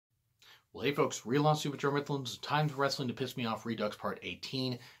Well, hey folks, Relaunch Super Joe Mifflin's Time for Wrestling to Piss Me Off Redux Part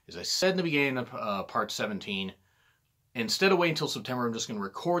 18. As I said in the beginning of Part 17, instead of waiting until September, I'm just going to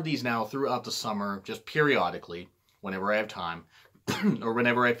record these now throughout the summer, just periodically, whenever I have time, or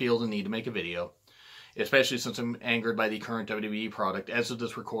whenever I feel the need to make a video, especially since I'm angered by the current WWE product, as of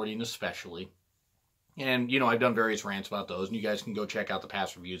this recording especially. And, you know, I've done various rants about those, and you guys can go check out the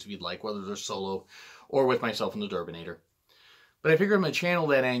past reviews if you'd like, whether they're solo or with myself and the Durbinator. But I figure I'm going to channel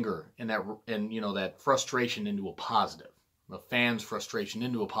that anger and that frustration into a positive. The fans' frustration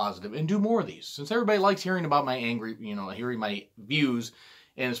into a positive, and do more of these. Since everybody likes hearing about my angry, hearing my views,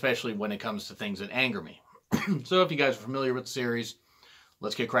 and especially when it comes to things that anger me. So if you guys are familiar with the series,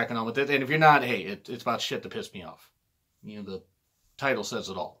 let's get cracking on with it. And if you're not, hey, it's about shit that pissed me off. The title says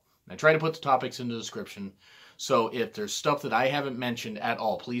it all. And I try to put the topics in the description. So if there's stuff that I haven't mentioned at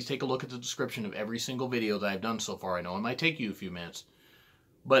all, please take a look at the description of every single video that I've done so far. I know it might take you a few minutes.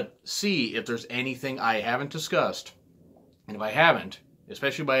 But see if there's anything I haven't discussed. And if I haven't,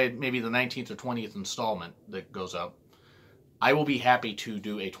 especially by maybe the 19th or 20th installment that goes up, I will be happy to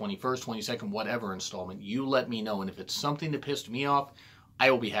do a 21st, 22nd, whatever installment. You let me know. And if it's something that pissed me off,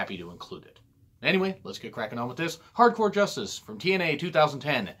 I will be happy to include it. Anyway, let's get cracking on with this. Hardcore Justice from TNA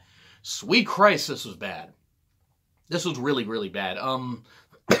 2010. Sweet Christ, this was bad. This was really, really bad.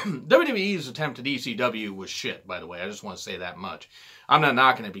 WWE's attempt at ECW was shit, by the way. I just want to say that much. I'm not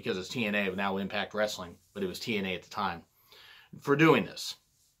knocking it because it's TNA of now Impact Wrestling, but it was TNA at the time for doing this.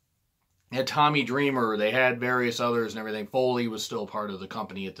 They had Tommy Dreamer. They had various others and everything. Foley was still part of the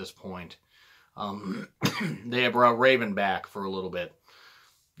company at this point. They had brought Raven back for a little bit.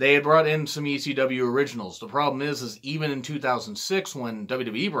 They had brought in some ECW originals. The problem is even in 2006, when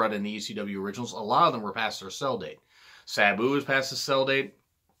WWE brought in the ECW originals, a lot of them were past their sell date. Sabu was past his sell date.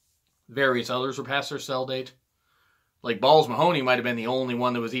 Various others were past their sell date. Like Balls Mahoney might have been the only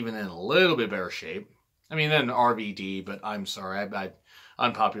one that was even in a little bit better shape. I mean, then RVD, but I'm sorry, I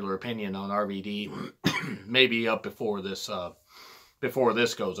unpopular opinion on RVD. Maybe up before this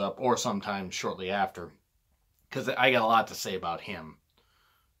goes up, or sometime shortly after, because I got a lot to say about him.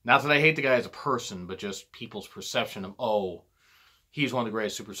 Not that I hate the guy as a person, but just people's perception of, oh, he's one of the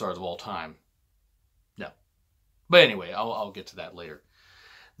greatest superstars of all time. No. But anyway, I'll get to that later.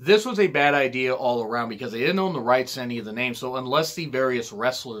 This was a bad idea all around because they didn't own the rights to any of the names. So unless the various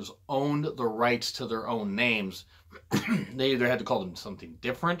wrestlers owned the rights to their own names, they either had to call them something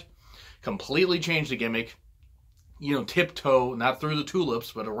different, completely change the gimmick, tiptoe, not through the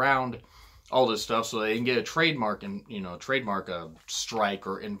tulips, but around all this stuff, so they didn't get a trademark and strike,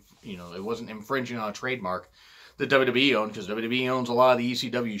 or it wasn't infringing on a trademark that WWE owned, because WWE owns a lot of the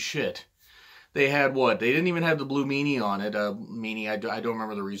ECW shit. They had what? They didn't even have the blue meanie on it. Meanie, I don't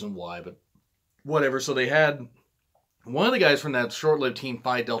remember the reason why, but whatever. So they had one of the guys from that short-lived Team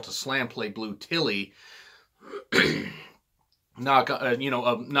Phi Delta Slam played Blue Tilly, a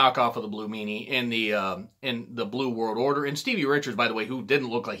knockoff of the blue meanie in the Blue World Order. And Stevie Richards, by the way, who didn't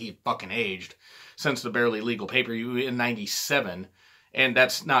look like he fucking aged since the barely legal pay-per-view in '97. And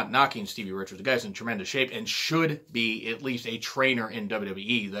that's not knocking Stevie Richards. The guy's in tremendous shape and should be at least a trainer in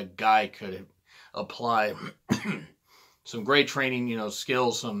WWE. The guy could apply some great training,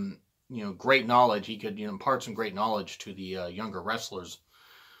 skills, some, great knowledge. He could, impart some great knowledge to the younger wrestlers.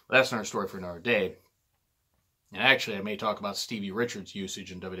 But that's another story for another day. And actually, I may talk about Stevie Richards'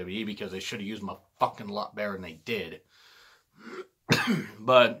 usage in WWE because they should have used him a fucking lot better than they did.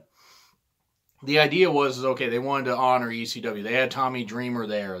 But the idea was, okay, they wanted to honor ECW. They had Tommy Dreamer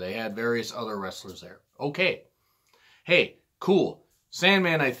there. They had various other wrestlers there. Okay. Hey, cool.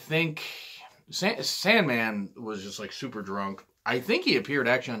 Sandman, I think... Sandman was just like super drunk. I think he appeared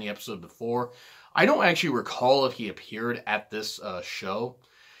actually on the episode before. I don't actually recall if he appeared at this show.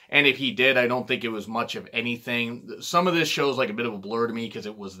 And if he did, I don't think it was much of anything. Some of this shows like a bit of a blur to me because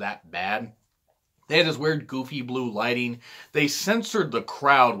it was that bad. They had this weird goofy blue lighting. They censored the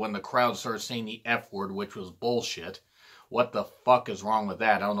crowd when the crowd started saying the F word, which was bullshit. What the fuck is wrong with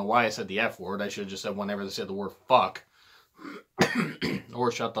that? I don't know why I said the F word. I should have just said whenever they said the word fuck.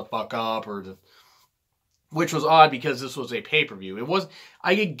 Or shut the fuck up. Which was odd because this was a pay-per-view.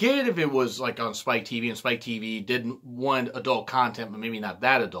 I could get it if it was like on Spike TV, and Spike TV didn't want adult content, but maybe not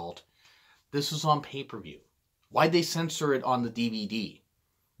that adult. This was on pay-per-view. Why'd they censor it on the DVD?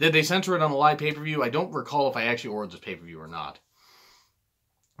 Did they censor it on the live pay-per-view? I don't recall if I actually ordered this pay-per-view or not.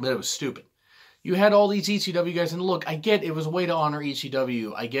 But it was stupid. You had all these ECW guys, and look, I get it was a way to honor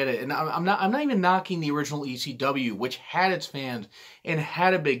ECW. I get it. And I'm not even knocking the original ECW, which had its fans and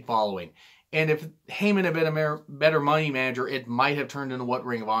had a big following. And if Heyman had been a better money manager, it might have turned into what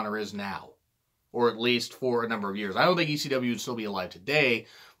Ring of Honor is now. or at least for a number of years. I don't think ECW would still be alive today,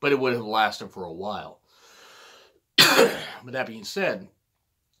 but it would have lasted for a while. With that being said,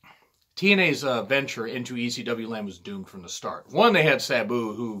 TNA's venture into ECW land was doomed from the start. One, they had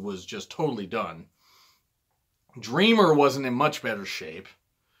Sabu, who was just totally done. Dreamer wasn't in much better shape.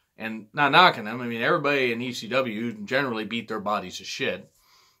 And not knocking them. I mean, everybody in ECW generally beat their bodies to shit.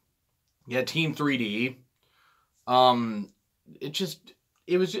 You had Team 3D.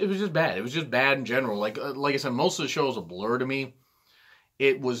 It was just bad. It was just bad in general. Like I said, most of the show was a blur to me.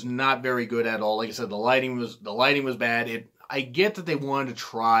 It was not very good at all. Like I said, the lighting was bad. I get that they wanted to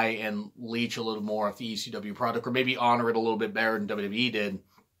try and leech a little more off the ECW product, or maybe honor it a little bit better than WWE did,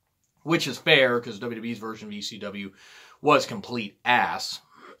 which is fair because WWE's version of ECW was complete ass.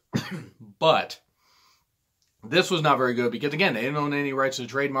 But this was not very good because, again, they didn't own any rights to the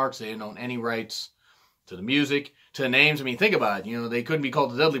trademarks. They didn't own any rights to the music, to the names. I mean, think about it. You know, they couldn't be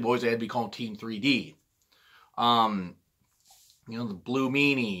called the Dudley Boys. They had to be called Team 3D. You know, the Blue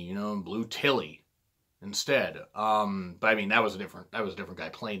Meanie, you know, Blue Tilly instead. But I mean, that was a different guy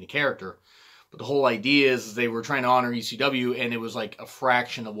playing the character. But the whole idea is they were trying to honor ECW, and it was like a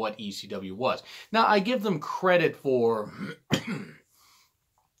fraction of what ECW was. Now, I give them credit for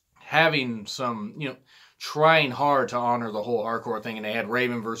having some, you know, trying hard to honor the whole hardcore thing, and they had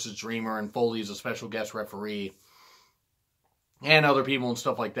Raven versus Dreamer, and Foley as a special guest referee, and other people and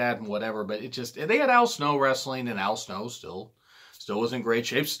stuff like that, and whatever, but it just, they had Al Snow wrestling, and Al Snow still was in great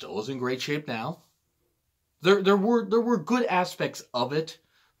shape, still is in great shape now. There were good aspects of it,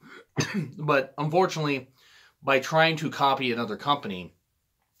 but unfortunately, by trying to copy another company,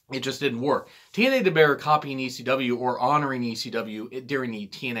 it just didn't work. TNA did better copying ECW or honoring ECW during the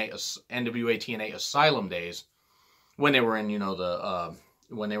NWA TNA Asylum days, when they were in, you know,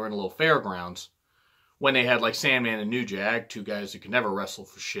 when they were in a little fairgrounds, when they had like Sandman and New Jack, two guys that could never wrestle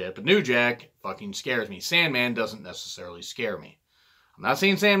for shit. But New Jack fucking scares me. Sandman doesn't necessarily scare me. I'm not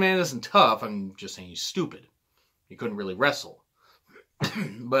saying Sandman isn't tough. I'm just saying he's stupid. He couldn't really wrestle.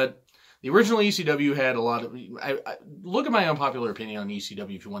 But the original ECW had a lot of... I look at my unpopular opinion on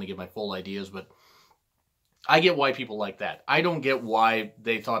ECW if you want to get my full ideas, but I get why people like that. I don't get why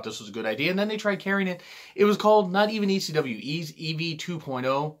they thought this was a good idea, and then they tried carrying it. It was called not even ECW, EV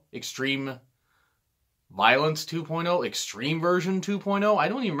 2.0, Extreme Violence 2.0, Extreme Version 2.0. I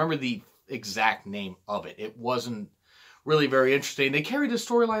don't even remember the exact name of it. It wasn't really very interesting. They carried the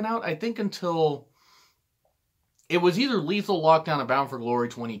storyline out, I think, until... It was either Lethal Lockdown and Bound for Glory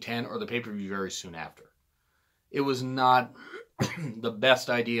 2010 or the pay-per-view very soon after. It was not the best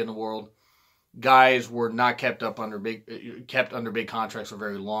idea in the world. Guys were not kept under big contracts for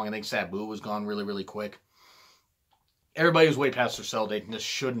very long. I think Sabu was gone really, really quick. Everybody was way past their sell date, and this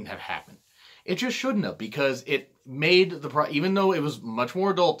shouldn't have happened. It just shouldn't have, because it made even though it was much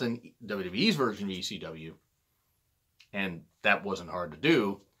more adult than WWE's version of ECW, and that wasn't hard to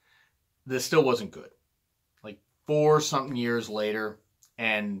do, this still wasn't good. 4-something years later,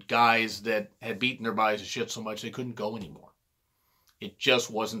 and guys that had beaten their bodies to shit so much they couldn't go anymore. It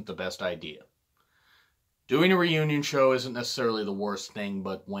just wasn't the best idea. Doing a reunion show isn't necessarily the worst thing,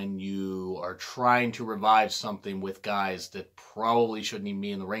 but when you are trying to revive something with guys that probably shouldn't even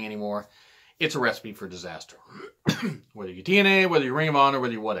be in the ring anymore, it's a recipe for disaster. Whether you're TNA, whether you're Ring of Honor,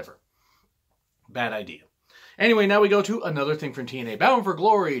 whether you're whatever. Bad idea. Anyway, now we go to another thing from TNA. Bound for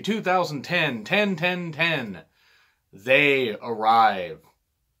Glory 2010, 10-10-10. They arrive.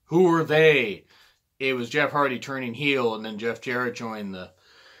 Who were they? It was Jeff Hardy turning heel, and then Jeff Jarrett joined the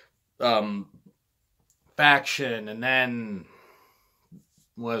faction, and then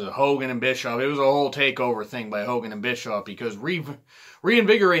was it Hogan and Bischoff? It was a whole takeover thing by Hogan and Bischoff, because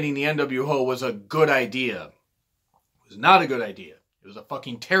reinvigorating the NWO was a good idea. It was not a good idea. It was a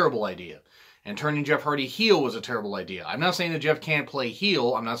fucking terrible idea. And turning Jeff Hardy heel was a terrible idea. I'm not saying that Jeff can't play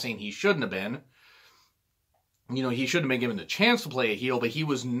heel. I'm not saying he shouldn't have been. You know, he shouldn't have been given the chance to play a heel, but he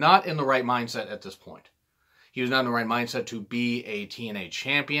was not in the right mindset at this point. He was not in the right mindset to be a TNA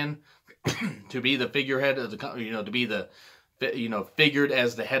champion, to be the figurehead of the, you know, to be the, you know, figured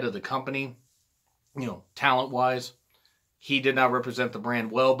as the head of the company, you know, talent-wise. He did not represent the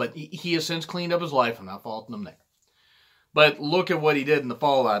brand well, but he has since cleaned up his life. I'm not faulting him there. But look at what he did in the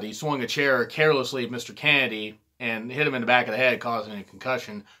fallout. He swung a chair carelessly at Mr. Kennedy and hit him in the back of the head, causing a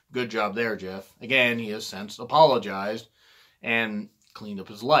concussion. Good job there, Jeff. Again, he has since apologized and cleaned up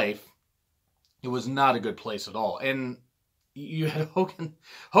his life. It was not a good place at all. And you had Hogan.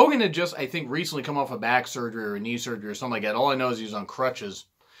 Hogan had just, I think, recently come off a back surgery or a knee surgery or something like that. All I know is he was on crutches.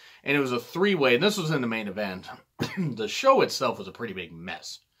 And it was a three-way, and this was in the main event. The show itself was a pretty big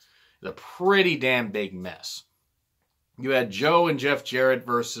mess. It was a pretty damn big mess. You had Joe and Jeff Jarrett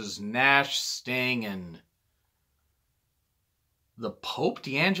versus Nash, Sting, and the Pope,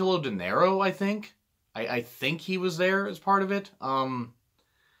 D'Angelo Dinero, I think. I think he was there as part of it.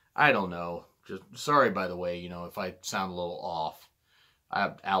 I don't know. Just sorry, by the way, if I sound a little off. I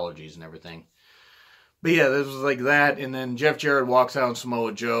have allergies and everything. But yeah, this was like that, and then Jeff Jarrett walks out on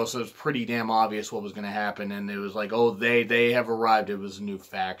Samoa Joe, so it's pretty damn obvious what was going to happen, and it was like, oh, they have arrived. It was a new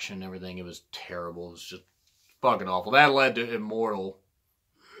faction and everything. It was terrible. It was just fucking awful. That led to Immortal.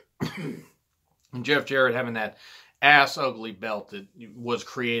 And Jeff Jarrett having that ass-ugly belt that was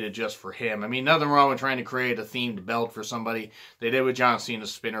created just for him. I mean, nothing wrong with trying to create a themed belt for somebody. They did with John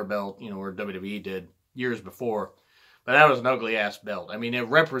Cena's spinner belt, or WWE did years before. But that was an ugly-ass belt. I mean, it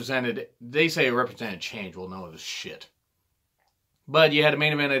represented, they say it represented change. Well, no, it was shit. But you had a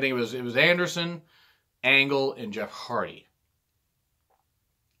main event, I think it was Anderson, Angle, and Jeff Hardy.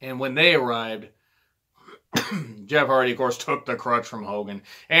 And when they arrived, Jeff Hardy, of course, took the crutch from Hogan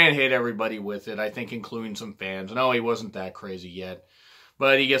and hit everybody with it, I think including some fans. No, he wasn't that crazy yet.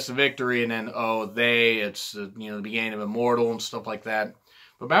 But he gets the victory, and then, it's the beginning of Immortal and stuff like that.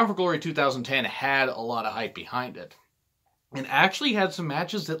 But Bound for Glory 2010 had a lot of hype behind it. And actually had some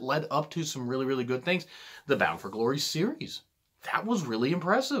matches that led up to some really, really good things. The Bound for Glory series. That was really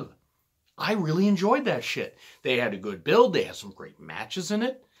impressive. I really enjoyed that shit. They had a good build. They had some great matches in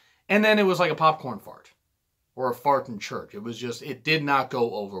it. And then it was like a popcorn fart. Or a fart in church. It was just, it did not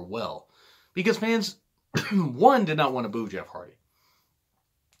go over well. Because fans, one, did not want to boo Jeff Hardy.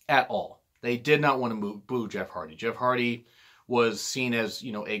 At all. They did not want to boo Jeff Hardy. Jeff Hardy was seen as,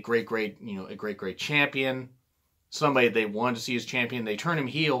 a great champion. Somebody they wanted to see as champion. They turned him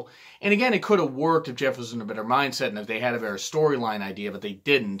heel. And again, it could have worked if Jeff was in a better mindset and if they had a better storyline idea, but they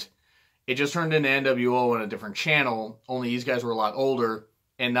didn't. It just turned into NWO on a different channel, only these guys were a lot older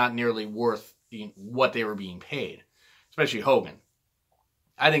and not nearly worth what they were being paid. Especially Hogan.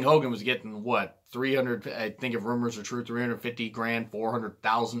 I think Hogan was getting, 300, I think if rumors are true, 350 grand,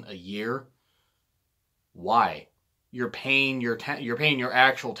 400,000 a year. Why? You're paying your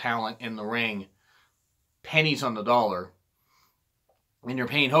actual talent in the ring pennies on the dollar, and you're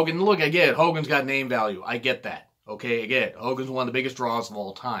paying Hogan. Look, I get it. Hogan's got name value. I get that. Okay, I get it. Hogan's one of the biggest draws of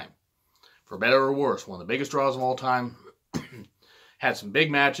all time. For better or worse, one of the biggest draws of all time. Had some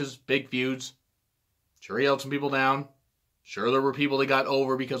big matches, big feuds. Sure, he held some people down. Sure, there were people that got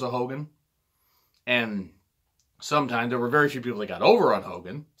over because of Hogan. And sometimes there were very few people that got over on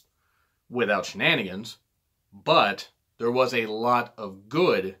Hogan without shenanigans. But there was a lot of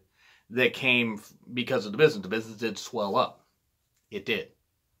good that came because of the business. The business did swell up. It did.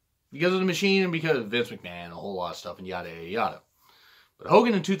 Because of the machine and because of Vince McMahon, a whole lot of stuff, and yada, yada, yada. But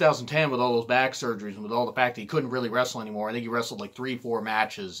Hogan in 2010, with all those back surgeries and with all the fact that he couldn't really wrestle anymore, I think he wrestled like 3-4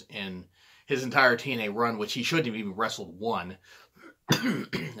 matches in his entire TNA run, which he shouldn't have even wrestled one.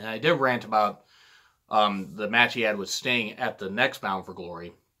 And I did rant about the match he had with Sting at the next Bound for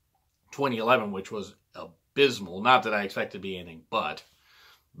Glory, 2011, which was abysmal. Not that I expected to be anything but.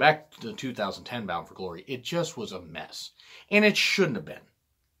 Back to the 2010 Bound for Glory, it just was a mess. And it shouldn't have been.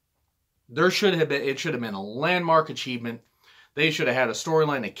 It should have been a landmark achievement. They should have had a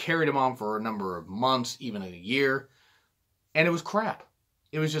storyline that carried him on for a number of months, even a year. And it was crap.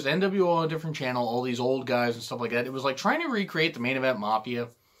 It was just NWO on a different channel, all these old guys and stuff like that. It was like trying to recreate the Main Event Mafia.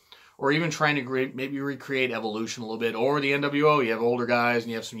 Or even trying to maybe recreate Evolution a little bit. Or the NWO, you have older guys and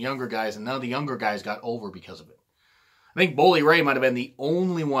you have some younger guys. And none of the younger guys got over because of it. I think Bully Ray might have been the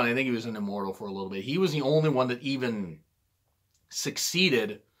only one. I think he was an Immortal for a little bit. He was the only one that even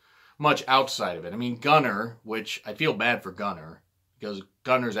succeeded much outside of it. I mean, Gunner, which I feel bad for Gunner, because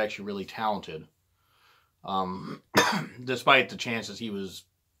Gunner's actually really talented. Despite the chances he was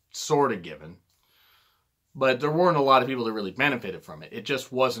sort of given. But there weren't a lot of people that really benefited from it. It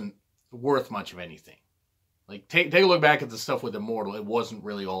just wasn't worth much of anything. Like, take a look back at the stuff with Immortal. It wasn't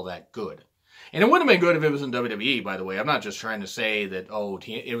really all that good. And it wouldn't have been good if it was in WWE, by the way. I'm not just trying to say that,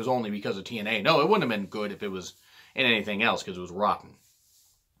 it was only because of TNA. No, it wouldn't have been good if it was in anything else, because it was rotten.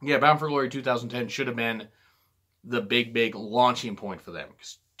 Yeah, Bound for Glory 2010 should have been the big launching point for them.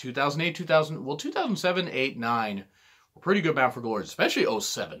 Because 2008, 2007, 8, 9 were pretty good Bound for Glory, especially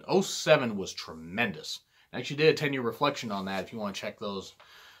 07. 07 was tremendous. I actually did a 10-year reflection on that if you want to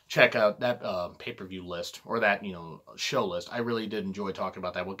check out that pay-per-view list, or that, show list. I really did enjoy talking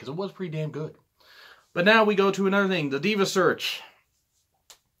about that one, because it was pretty damn good. But now we go to another thing, the Diva Search.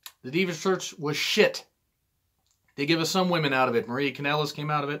 The Diva Search was shit. They give us some women out of it. Maria Kanellis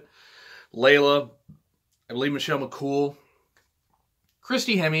came out of it. Layla, I believe Michelle McCool.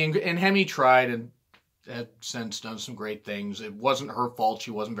 Christy Hemme, and Hemme tried, and had since done some great ththings. It wasn't her fault.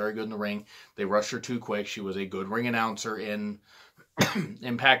 She wasn't very good in the ring. They rushed her too quick. She was a good ring announcer in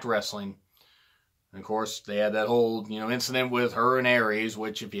Impact Wrestling. And of course, they had that whole, incident with her and Aries,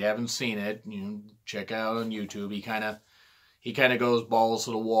 which if you haven't seen it, check out on YouTube. He kind of goes balls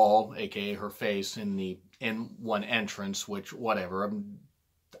to the wall, aka her face, in one entrance, which whatever.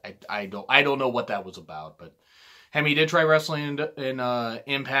 I don't know what that was about, but Hemi did try wrestling in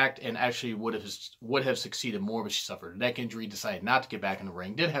Impact and actually would have succeeded more, but she suffered a neck injury, decided not to get back in the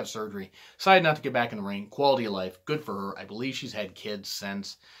ring, did have surgery, decided not to get back in the ring. Quality of life, good for her. I believe she's had kids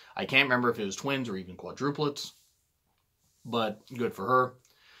since. I can't remember if it was twins or even quadruplets, but good for her.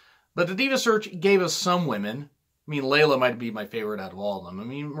 But the Diva search gave us some women. I mean, Layla might be my favorite out of all of them. I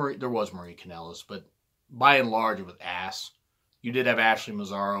mean, there was Marie Kanellis, but by and large, it was ass. You did have Ashley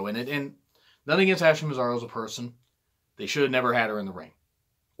Mazzaro in it, and nothing against Ashley Mazzaro as a person. They should have never had her in the ring.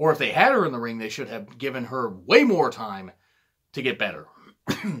 Or if they had her in the ring, they should have given her way more time to get better.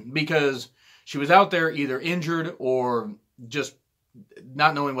 Because she was out there either injured or just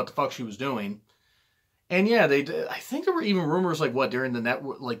not knowing what the fuck she was doing. And yeah, I think there were even rumors during the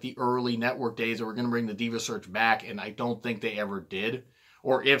network, the early network days, that were going to bring the Diva search back, and I don't think they ever did.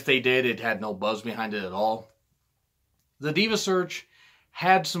 Or if they did, it had no buzz behind it at all. The Diva search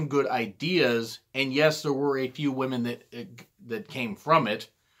had some good ideas, and yes, there were a few women that came from it.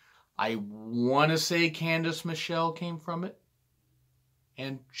 I want to say Candice Michelle came from it,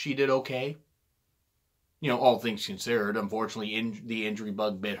 and she did okay. All things considered. Unfortunately, the injury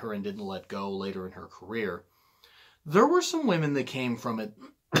bug bit her and didn't let go later in her career. There were some women that came from it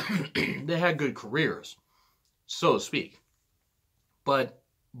that had good careers, so to speak. But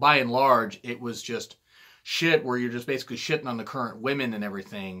by and large, it was just shit where you're just basically shitting on the current women and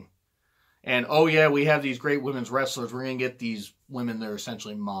everything. And, oh yeah, we have these great women's wrestlers. We're going to get these women that are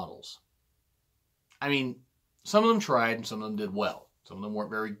essentially models. I mean, some of them tried and some of them did well. Some of them weren't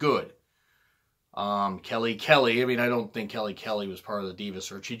very good. Kelly Kelly, I mean, I don't think Kelly Kelly was part of the Diva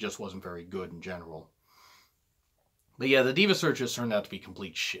search. She just wasn't very good in general. But yeah, the Diva search just turned out to be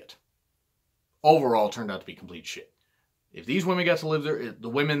complete shit. Overall, turned out to be complete shit. If these women got to live there, the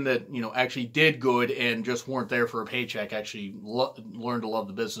women that, actually did good and just weren't there for a paycheck, actually learned to love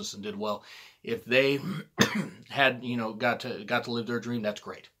the business and did well. If they had, got to live their dream, that's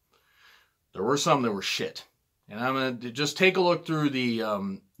great. There were some that were shit. And I'm going to just take a look through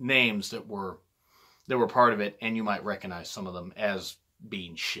the names that were part of it, and you might recognize some of them as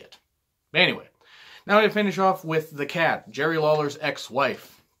being shit. But anyway, now to finish off with the Cat, Jerry Lawler's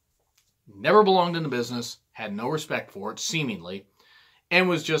ex-wife. Never belonged in the business, had no respect for it, seemingly, and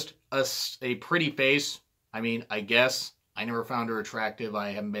was just a pretty face. I mean, I guess. I never found her attractive.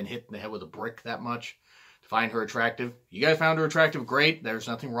 I haven't been hit in the head with a brick that much to find her attractive. You guys found her attractive? Great. There's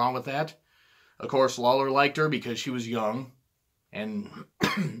nothing wrong with that. Of course, Lawler liked her because she was young and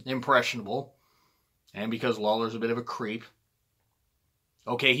impressionable. And because Lawler's a bit of a creep.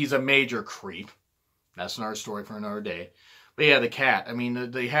 Okay, he's a major creep. That's another story for another day. But yeah, the Cat. I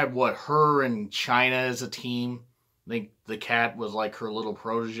mean, they had, her and China as a team. I think the Cat was like her little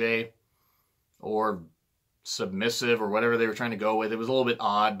protege. Or submissive, or whatever they were trying to go with. It was a little bit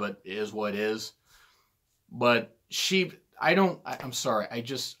odd, but it is what it is. But I'm sorry.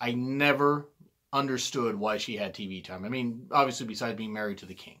 I never understood why she had TV time. I mean, obviously, besides being married to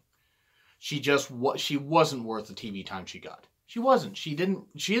the king. She wasn't worth the TV time she got. She wasn't. She didn't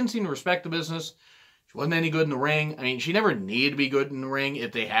seem to respect the business. She wasn't any good in the ring. I mean, she never needed to be good in the ring.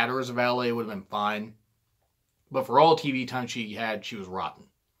 If they had her as a valet, it would have been fine. But for all TV time she had, she was rotten.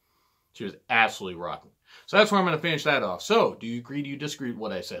 She was absolutely rotten. So that's where I'm going to finish that off. So, do you agree? Do you disagree with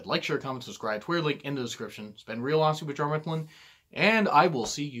what I said? Like, share, comment, subscribe. Twitter link in the description. It's been Real Honesty with John Mifflin, and I will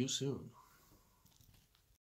see you soon.